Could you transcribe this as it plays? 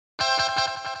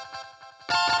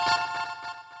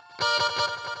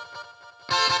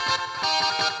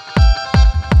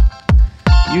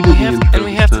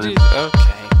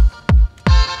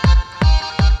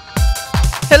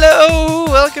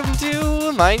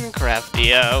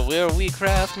Minecraftia. We're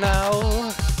WeCraftNow.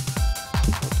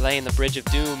 We're playing the Bridge of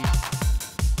Doom.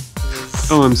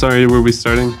 Oh, I'm sorry. Were we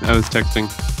starting? I was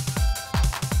texting.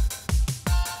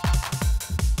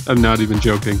 I'm not even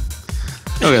joking.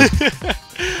 Okay.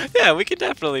 Yeah, we can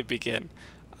definitely begin.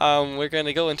 We're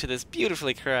gonna go into this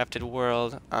beautifully crafted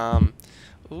world.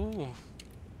 Ooh,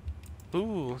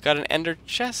 got an ender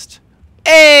chest.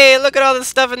 Hey, look at all the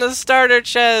stuff in the starter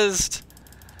chest.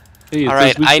 Hey, all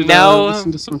right, we should,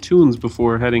 listen to some tunes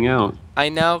before heading out. I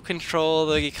now control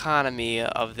the economy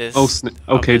of this. Oh,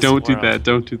 okay, don't do world. that.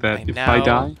 Don't do that.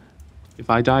 If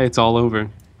I die, it's all over.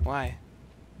 Why?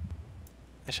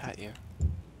 I shot you.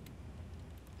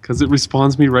 Because it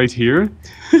respawns me right here.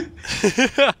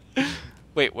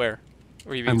 Wait, where?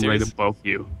 Were you being I'm serious? right above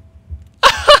you.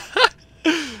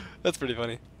 That's pretty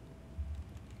funny.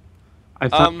 I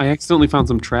accidentally found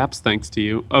some traps thanks to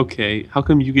you. Okay, how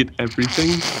come you get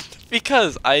everything?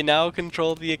 Because I now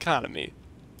control the economy.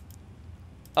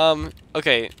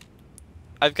 Okay.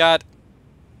 I've got...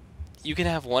 You can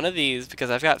have one of these because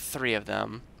I've got 3 of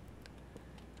them.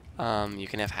 You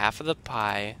can have half of the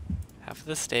pie, half of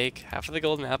the steak, half of the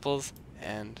golden apples,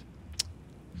 and...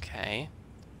 Okay.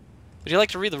 Would you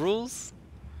like to read the rules?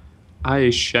 I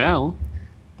shall.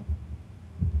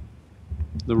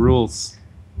 The rules.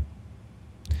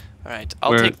 Alright,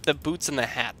 I'll take the boots and the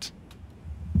hat.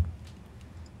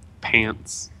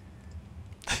 Pants.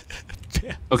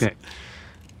 Pants. Okay.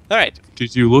 Alright.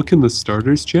 Did you look in the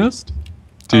starter's chest?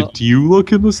 Did you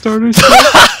look in the starter's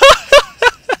chest?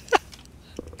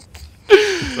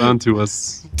 It's on to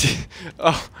us.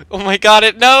 Oh my god,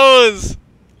 it knows!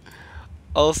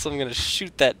 Also, I'm gonna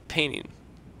shoot that painting.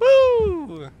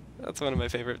 Woo! That's one of my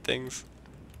favorite things.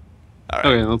 Alright.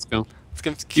 Okay, let's go.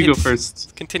 You go first.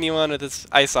 Let's continue on with this.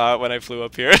 I saw it when I flew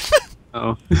up here.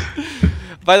 Oh.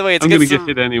 By the way, it's I'm gonna get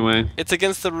hit anyway. It's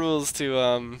against the rules to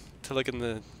look in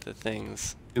the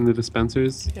things. In the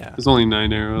dispensers? Yeah. There's only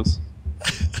 9 arrows.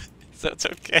 So it's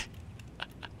okay.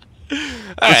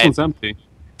 This one's empty.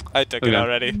 I took it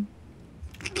already.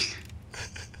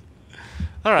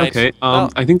 Alright. Okay,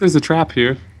 I think there's a trap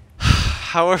here.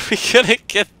 How are we gonna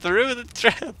get through the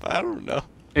trap? I don't know.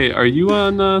 Hey, are you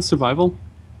on survival?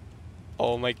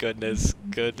 Oh my goodness.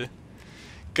 Good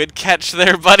catch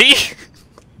there, buddy.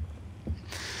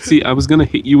 See, I was gonna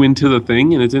hit you into the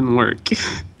thing and it didn't work. It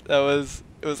was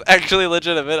actually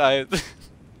legitimate.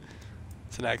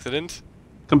 It's an accident.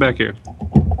 Come back here.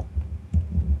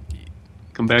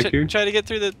 Come back here. Try to get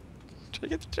through the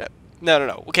trap.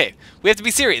 No. Okay, we have to be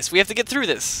serious. We have to get through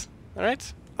this. All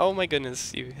right. Oh my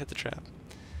goodness, you hit the trap.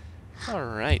 All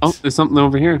right. Oh, there's something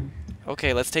over here.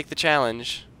 Okay, let's take the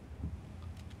challenge.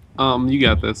 You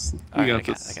got this. I got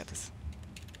this.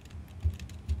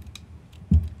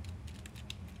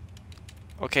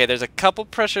 Okay, there's a couple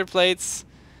pressure plates.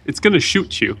 It's gonna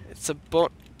shoot you. It's a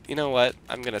You know what?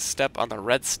 I'm gonna step on the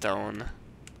redstone.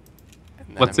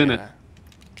 And What's in it?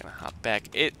 Gonna hop back.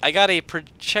 I got a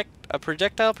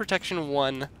projectile protection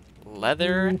 1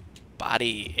 leather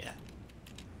body.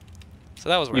 So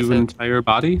that was worth it. You entire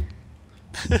body?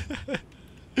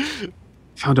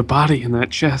 Found a body in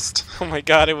that chest. Oh my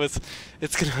god,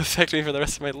 it's gonna affect me for the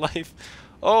rest of my life.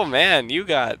 Oh man, you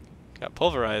got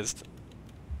pulverized.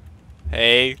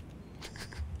 Hey.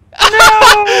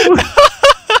 No!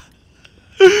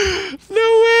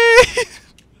 No way!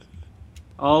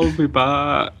 I'll be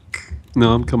back.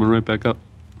 No, I'm coming right back up.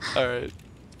 Alright.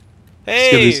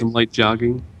 Just gonna do Hey! some light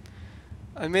jogging.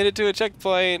 I made it to a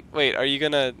checkpoint. Wait, are you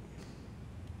gonna...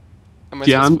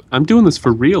 Yeah, I'm doing this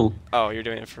for real. Oh, you're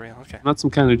doing it for real. Okay. I'm not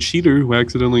some kind of cheater who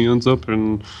accidentally ends up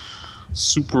in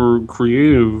super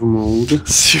creative mode.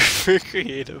 Super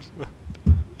creative mode.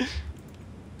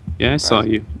 Yeah, I saw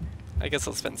you. I guess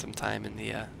I'll spend some time in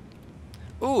the...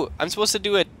 Ooh, I'm supposed to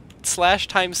do a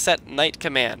 /timeset night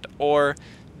command, or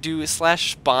do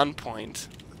 /spawn point.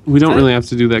 We don't really have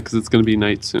to do that because it's going to be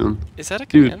night soon. Is that a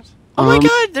command? Dude, oh my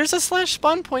god, there's a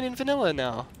 /spawn point in vanilla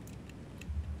now.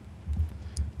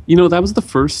 You know, that was the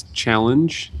first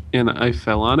challenge, and I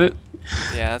fell on it.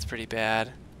 Yeah, that's pretty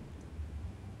bad.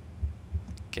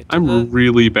 I'm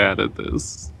really bad at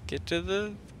this. Get to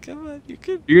the... Come on, you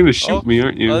could... You're going to shoot me,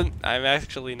 aren't you? Well, I'm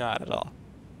actually not at all.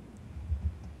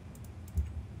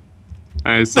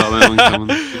 I saw that one coming.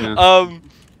 Yeah.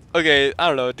 Okay, I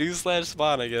don't know. Do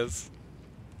 /spawn, I guess.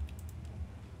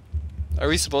 Are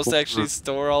we supposed to actually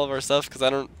store all of our stuff? Because I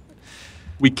don't...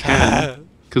 We can,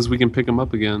 because we can pick them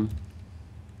up again.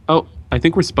 Oh, I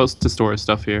think we're supposed to store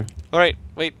stuff here. Alright,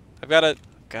 wait. I've got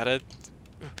to...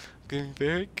 Being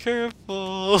very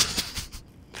careful.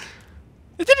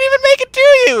 It didn't even make it to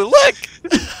you! Look!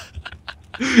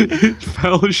 It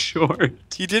fell short.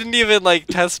 He didn't even like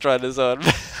test run his own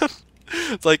map.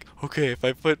 It's like, okay, if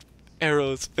I put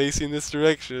arrows facing this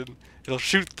direction, it'll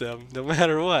shoot them no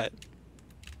matter what.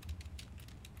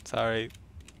 Sorry.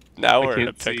 Now we're in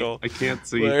a pickle. I can't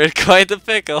see. We're in quite the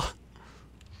pickle.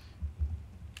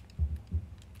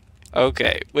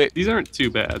 Okay, wait. These aren't too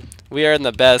bad. We are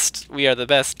the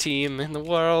best team in the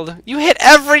world. You hit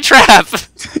every trap!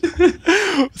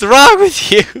 What's wrong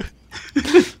with you?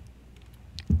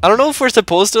 I don't know if we're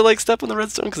supposed to like step on the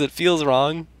redstone because it feels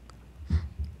wrong.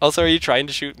 Also, are you trying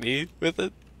to shoot me with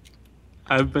it?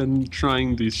 I've been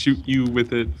trying to shoot you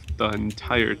with it the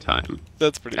entire time.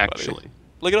 That's pretty actually. funny.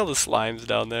 Look at all the slimes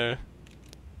down there.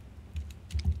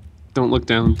 Don't look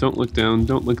down, don't look down,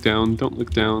 don't look down, don't look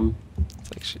down.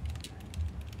 It's like shit.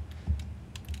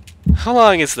 How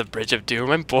long is the Bridge of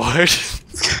Doom? I'm bored.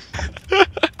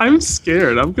 I'm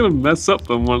scared. I'm gonna mess up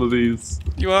on one of these.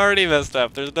 You already messed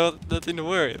up. There's nothing to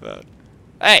worry about.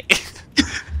 Hey!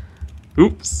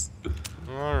 Oops.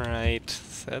 Alright,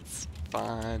 that's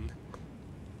fine.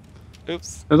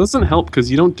 Oops. That doesn't help because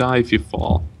you don't die if you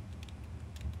fall.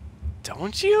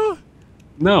 Don't you?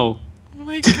 No. Oh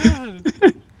my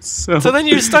god. So then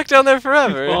you're stuck down there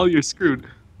forever. Well, you're screwed.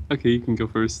 Okay, you can go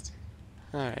first.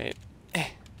 Alright.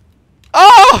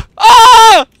 Oh!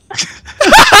 Oh!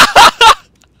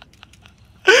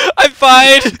 I'm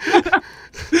fine.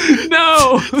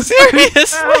 No!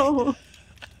 Seriously? No!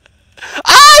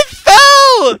 I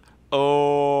fell!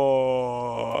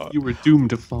 Oh. You were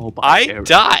doomed to fall by I arrow.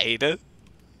 died.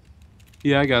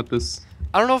 Yeah, I got this.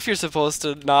 I don't know if you're supposed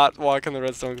to not walk in the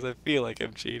redstone because I feel like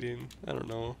I'm cheating. I don't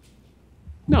know.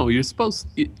 No, you're supposed...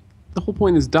 the whole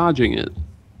point is dodging it.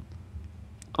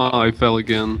 Oh, I fell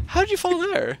again. How did you fall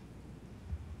there?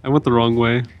 I went the wrong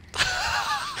way.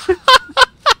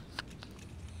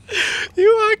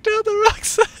 You walked down the wrong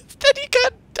side. Then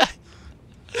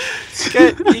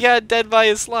you got dead by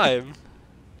a slime.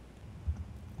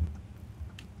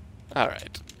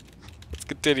 Alright. Let's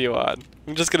continue on.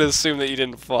 I'm just gonna assume that you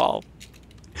didn't fall.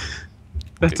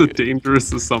 That's a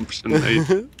dangerous assumption,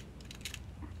 mate.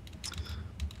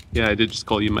 Yeah, I did just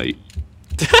call you mate.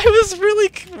 I was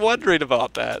really wondering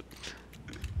about that.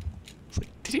 I was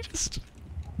like, did he just...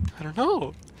 I don't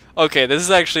know. Okay, this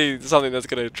is actually something that's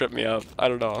gonna trip me up. I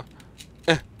don't know.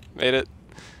 Made it.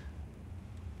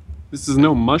 This is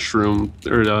no mushroom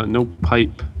or no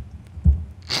pipe.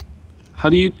 How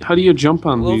do you jump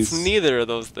on Well, these? it's neither of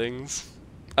those things.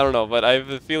 I don't know, but I have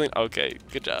a feeling... Okay,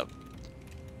 good job.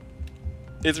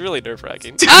 It's really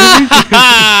nerve-wracking.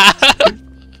 I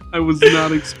was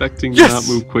not expecting to not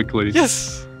move quickly.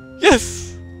 Yes!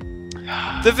 Yes!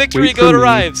 The victory Wait for goat me.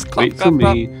 arrives! Clop, Wait clop, for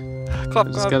clop. me. Clop, I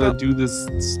just clop, gotta clop. do this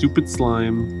stupid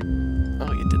slime.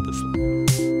 Oh, you did this.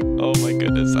 Oh my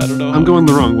goodness, I don't know. I'm going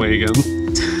the wrong way again.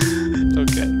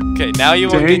 Okay. Okay, now you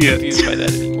won't Dang get it. confused by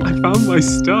that anymore. I found my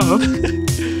stuff.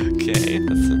 Okay,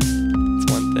 that's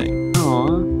one thing. Aw,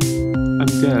 I'm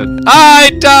dead. I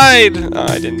died! Oh,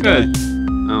 I didn't Good. die.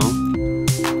 Oh,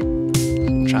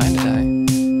 I'm trying to die.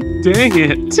 dang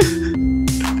it!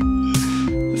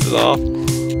 This is awful.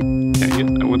 Dang it!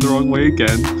 I went the wrong way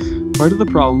again. Part of the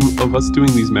problem of us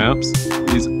doing these maps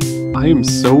is I am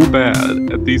so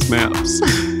bad at these maps.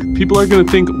 People are gonna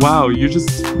think, wow, you're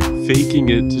just faking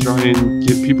it to try and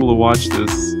get people to watch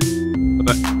this.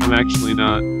 But I'm actually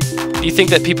not. Do you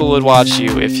think that people would watch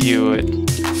you if you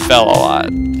fell a lot?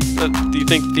 Do you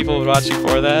think people would watch you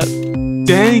for that?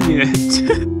 Dang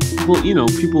it! Well, you know,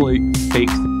 people like fake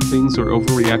things or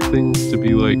overreact things to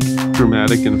be like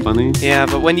dramatic and funny. Yeah,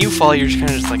 but when you fall, you're kind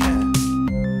of just like,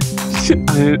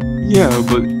 Yeah,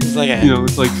 but it's like you know,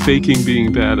 it's like faking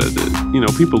being bad at it. You know,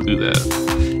 people do that.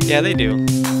 Yeah, they do.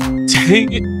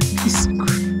 Dang it!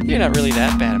 You're not really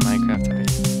that bad at Minecraft, are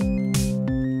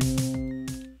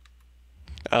you?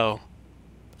 Oh.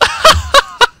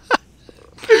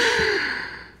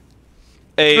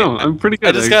 Hey, No, I'm pretty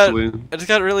good actually. I just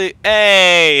got really.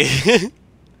 Hey.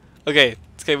 Okay,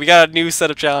 we got a new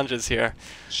set of challenges here.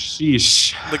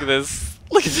 Sheesh. Look at this.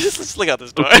 Look at this. Let's look out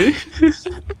this door. Okay.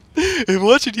 I'm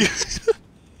watching you.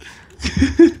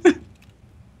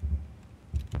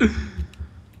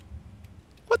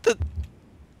 What the?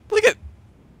 Look at.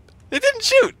 It didn't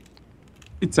shoot.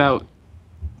 It's out.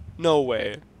 No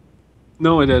way.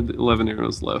 No, it had 11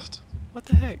 arrows left. What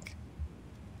the heck?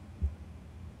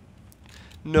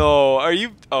 No, are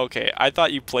you... Okay, I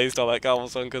thought you placed all that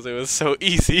cobblestone because it was so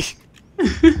easy.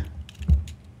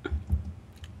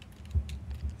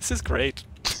 This is great.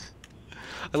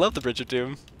 I love the Bridge of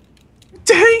Doom.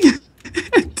 Dang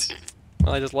it!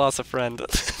 Well, I just lost a friend.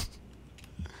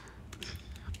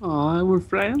 Aw, we're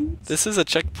friends. This is a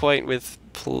checkpoint with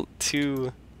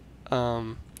two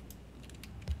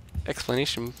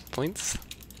explanation points.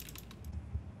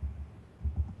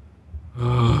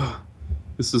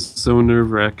 This is so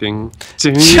nerve-wracking.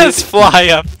 Just fly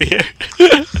up here.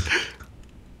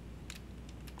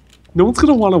 No one's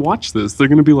gonna want to watch this. They're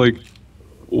gonna be like,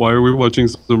 "Why are we watching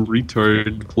some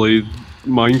retard play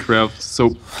Minecraft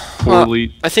so poorly?"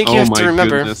 Well, I think you have to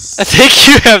remember. Goodness. I think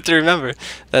you have to remember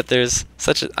that there's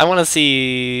such a. I want to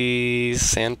see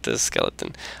Santa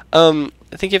skeleton. I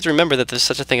think you have to remember that there's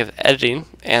such a thing as editing,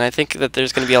 and I think that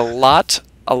there's going to be a lot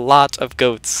of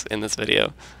goats in this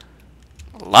video.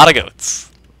 A lot of goats.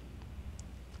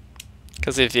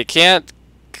 Because if you can't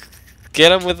get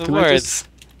them with the words,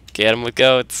 get them with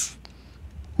goats.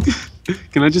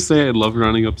 Can I just say I love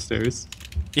running upstairs?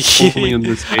 Only in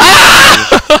this game.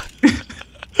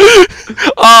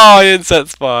 Oh, I didn't set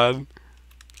spawn.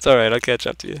 It's alright, I'll catch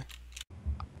up to you.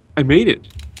 I made it.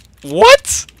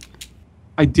 What?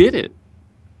 I did it.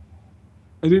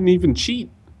 I didn't even cheat.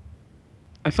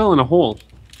 I fell in a hole.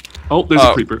 Oh, there's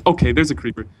a creeper. Okay, there's a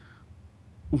creeper.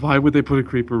 Why would they put a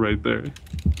creeper right there?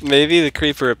 Maybe the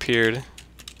creeper appeared.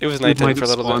 It was nighttime for a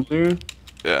little bit. There?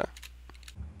 Yeah.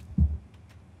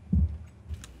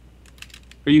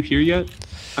 Are you here yet?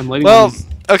 I'm lighting. Well,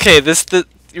 okay. You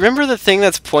remember the thing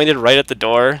that's pointed right at the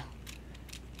door?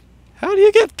 How do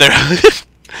you get there?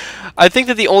 I think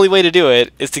that the only way to do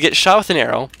it is to get shot with an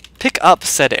arrow, pick up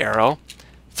said arrow,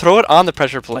 throw it on the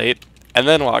pressure plate, and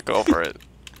then walk over it.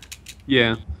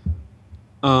 Yeah.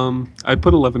 I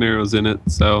put 11 arrows in it,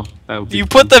 so that would be You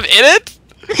fun. put them in it?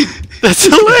 That's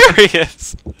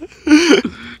hilarious.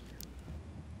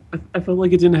 I felt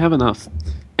like it didn't have enough.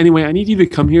 Anyway, I need you to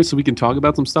come here so we can talk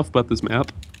about some stuff about this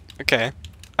map. Okay.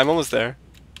 I'm almost there.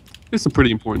 There's some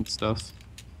pretty important stuff.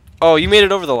 Oh, you made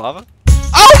it over the lava?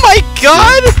 Oh my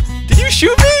god! Did you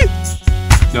shoot me?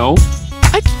 No?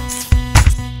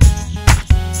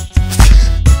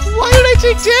 Why did I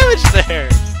take damage there?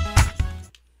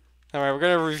 Alright, we're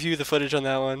gonna review the footage on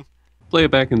that one. Play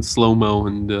it back in slow-mo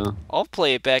and, I'll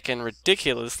play it back in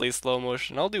ridiculously slow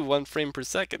motion. I'll do 1 frame per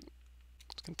second.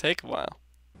 It's gonna take a while.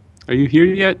 Are you here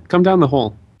yet? Come down the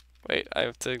hole. Wait, I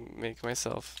have to make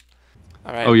myself.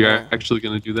 Alright. Oh, you're actually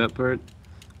gonna do that part?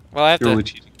 Well, I have You're to. only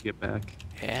cheating to get back.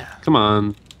 Yeah. Come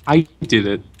on. I did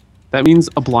it. That means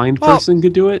a blind person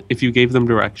could do it if you gave them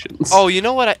directions. Oh, you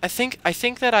know what? I think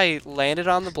that I landed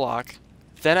on the block,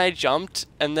 then I jumped,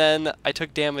 and then I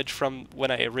took damage from when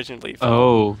I originally fell.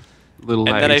 Oh, little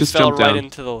lag. And then I just fell jump right down.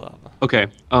 into the lava. Okay.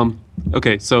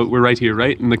 Okay. So we're right here,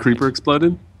 right? And the creeper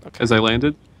exploded as I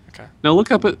landed. Okay. Now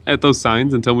look up at those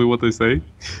signs and tell me what they say. It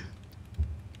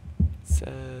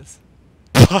says.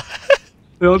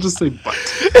 They all just say "but."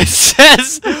 It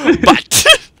says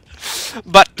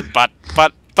but.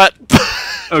 But.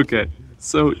 Okay.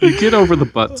 So you get over the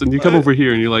butts and you come over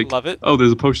here and you're like, Love it. oh,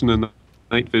 there's a potion of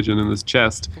night vision in this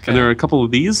chest, Okay. and there are a couple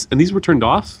of these, and these were turned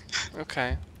off.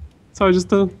 Okay. So I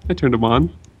just I turned them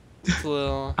on. It's a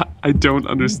little. I don't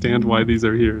understand why these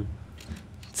are here.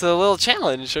 It's a little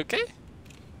challenge, okay?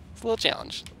 It's a little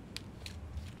challenge.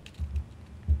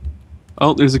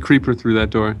 Oh, there's a creeper through that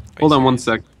door. Hold on 1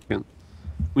 second.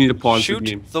 We need to pause the game.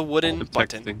 Shoot the wooden The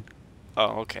button. texting.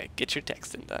 Oh, okay. Get your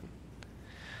texting done.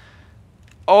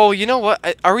 Oh, you know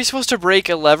what? Are we supposed to break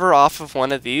a lever off of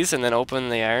one of these and then open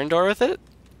the iron door with it?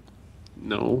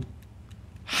 No.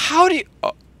 How do you...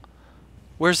 Oh.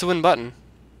 Where's the wooden button?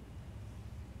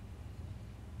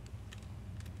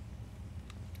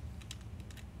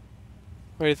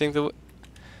 Where do you think the...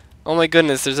 Oh my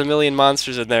goodness, there's a million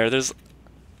monsters in there. There's...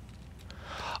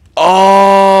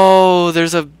 Oh,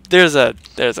 there's a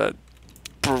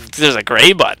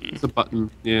gray button. The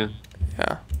button, yeah.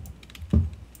 Yeah.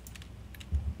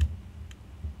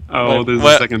 Oh, there's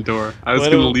a second door. I was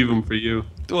gonna leave them for you.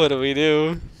 What do we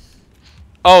do?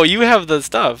 Oh, you have the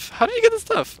stuff. How did you get the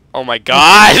stuff? Oh my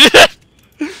god!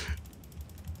 This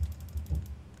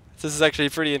is actually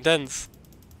pretty intense.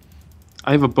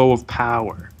 I have a bow of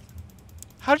power.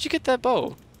 How did you get that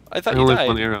bow? I thought I you only have died.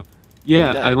 one arrow.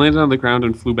 Yeah, I landed on the ground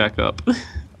and flew back up.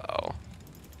 Oh.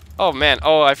 Oh man.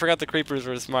 Oh, I forgot the creepers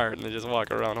were smart and they just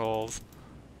walk around holes.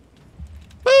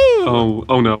 Woo!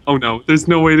 Oh no. Oh no. There's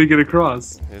no way to get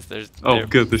across. Oh,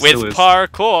 good. There still is. With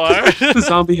parkour. The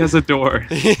zombie has a door.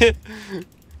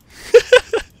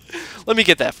 Let me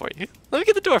get that for you. Let me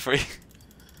get the door for you.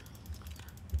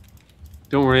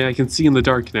 Don't worry, I can see in the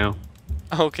dark now.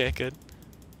 Okay, good.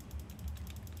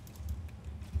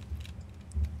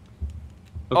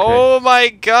 Okay. Oh my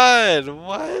god,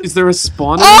 what? Is there a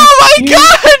spawn? Oh my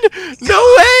god!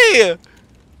 No way!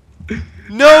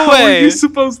 No How way! are you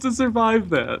supposed to survive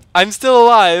that? I'm still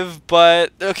alive,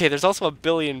 but... Okay, there's also a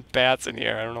billion bats in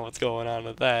here. I don't know what's going on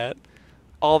with that.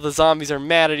 All the zombies are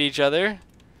mad at each other.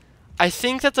 I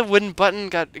think that the wooden button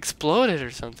got exploded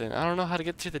or something. I don't know how to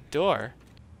get through the door.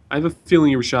 I have a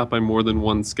feeling you were shot by more than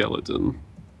one skeleton.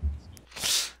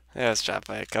 Yeah, I was shot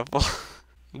by a couple.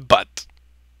 But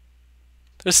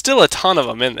there's still a ton of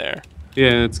them in there.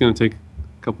 Yeah, it's gonna take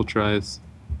a couple tries.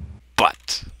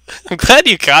 But I'm glad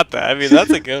you caught that. I mean, that's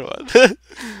a good one.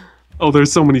 Oh,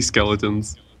 there's so many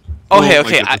skeletons. Okay, Oh my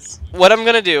okay. goodness. What I'm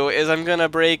gonna do is I'm gonna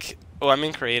break. Oh, I'm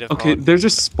in creative Okay, mode. they're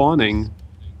just spawning.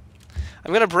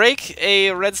 I'm gonna break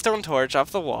a redstone torch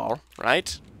off the wall,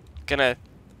 right? Gonna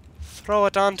throw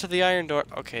it onto the iron door.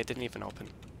 Okay, it didn't even open.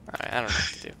 Alright, I don't know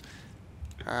what to do.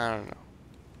 I don't know.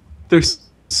 They're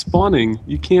spawning.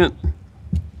 You can't.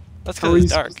 That's How are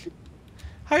because you it's dark.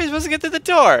 How are you supposed to get through the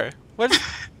door? What?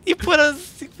 You put a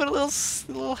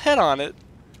little head on it.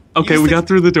 Okay, Use we the- got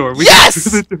through the door. We Yes!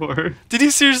 got through the door. Did you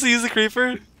seriously use the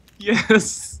creeper?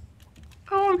 Yes.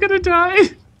 Oh, I'm gonna die.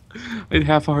 I had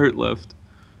half a heart left.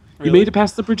 You Really? made it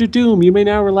past the Bridge of Doom. You may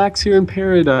now relax here in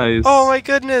paradise. Oh my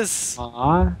goodness!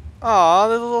 Aw. Aw,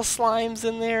 the little slimes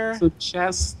in there. So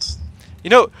chest You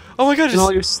know, oh my god, and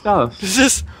all your stuff. it's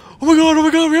just, oh my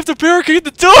god, we have to barricade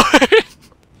the door!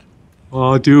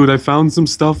 Oh, dude, I found some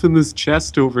stuff in this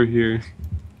chest over here.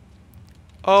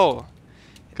 Oh.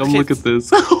 Come Okay, look at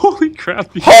this. Holy crap.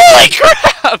 Holy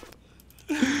crap!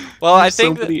 Well, I There's so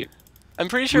think that, many- I'm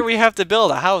pretty sure we have to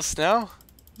build a house now.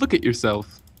 Look at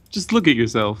yourself. Just look at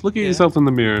yourself. Look at Yeah. yourself in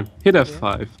the mirror. Hit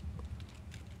F5.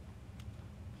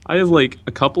 I have like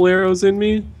a couple arrows in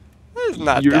me. It's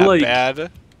not You're that like-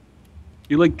 bad.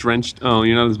 You're like drenched. Oh,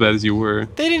 you're not as bad as you were.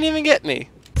 They didn't even get me.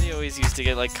 They always used to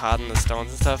get like caught in the stones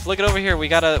and stuff. Look at over here. We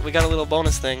got a little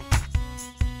bonus thing.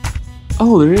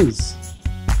 Oh, there is.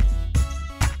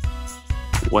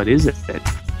 What is it?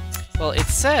 Well, it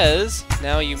says,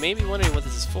 now you may be wondering what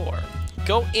this is for.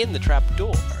 Go in the trap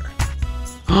door.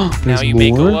 There's Now you more?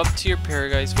 may go up to your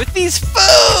paradise with these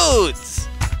foods!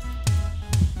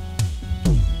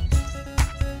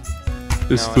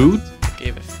 There's No, food? I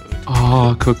gave it food.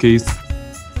 Oh, cookies.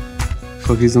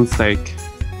 Cookies and steak.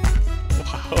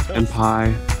 Wow. And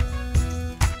pie.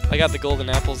 I got the golden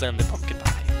apples and the pumpkin pie.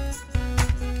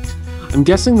 I'm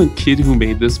guessing the kid who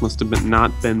made this must have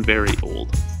not been very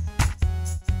old.